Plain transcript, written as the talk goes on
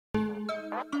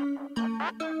One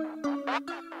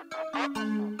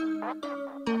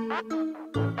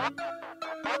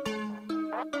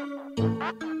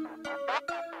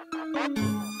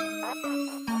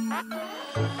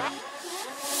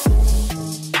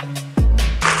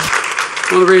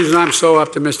of the reasons I'm so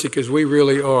optimistic is we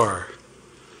really are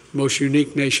the most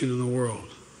unique nation in the world.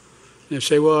 And they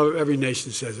say, well, every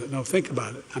nation says it. No, think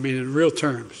about it. I mean, in real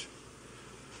terms.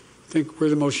 Think we're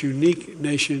the most unique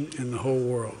nation in the whole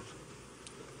world.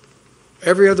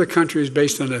 Every other country is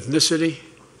based on ethnicity,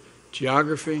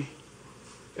 geography,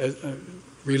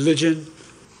 religion.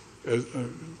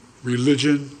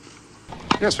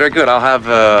 Yes, very good. I'll have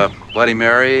a Bloody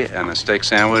Mary and a steak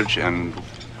sandwich and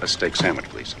a steak sandwich,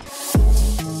 please.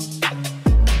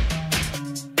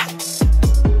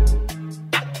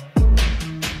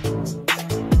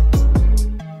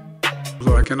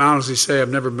 I can honestly say I've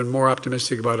never been more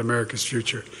optimistic about America's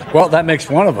future. Well, that makes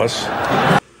one of us.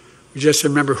 We just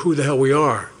remember who the hell we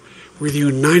are. We're the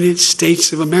United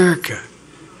States of America.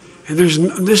 And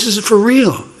this is for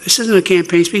real. This isn't a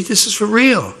campaign speech. This is for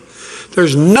real.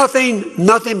 There's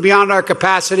nothing beyond our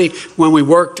capacity when we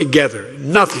work together.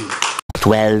 Nothing.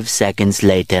 12 seconds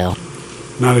later.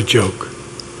 Not a joke.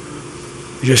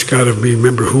 We just got to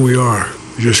remember who we are.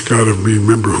 We just got to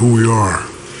remember who we are.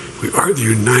 We are the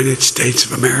United States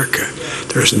of America.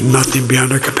 There's nothing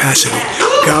beyond our capacity.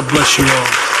 God bless you all.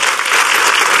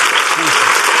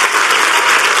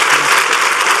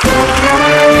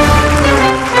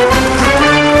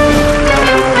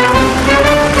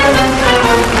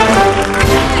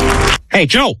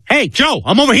 Hey, Joe,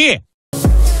 I'm over here.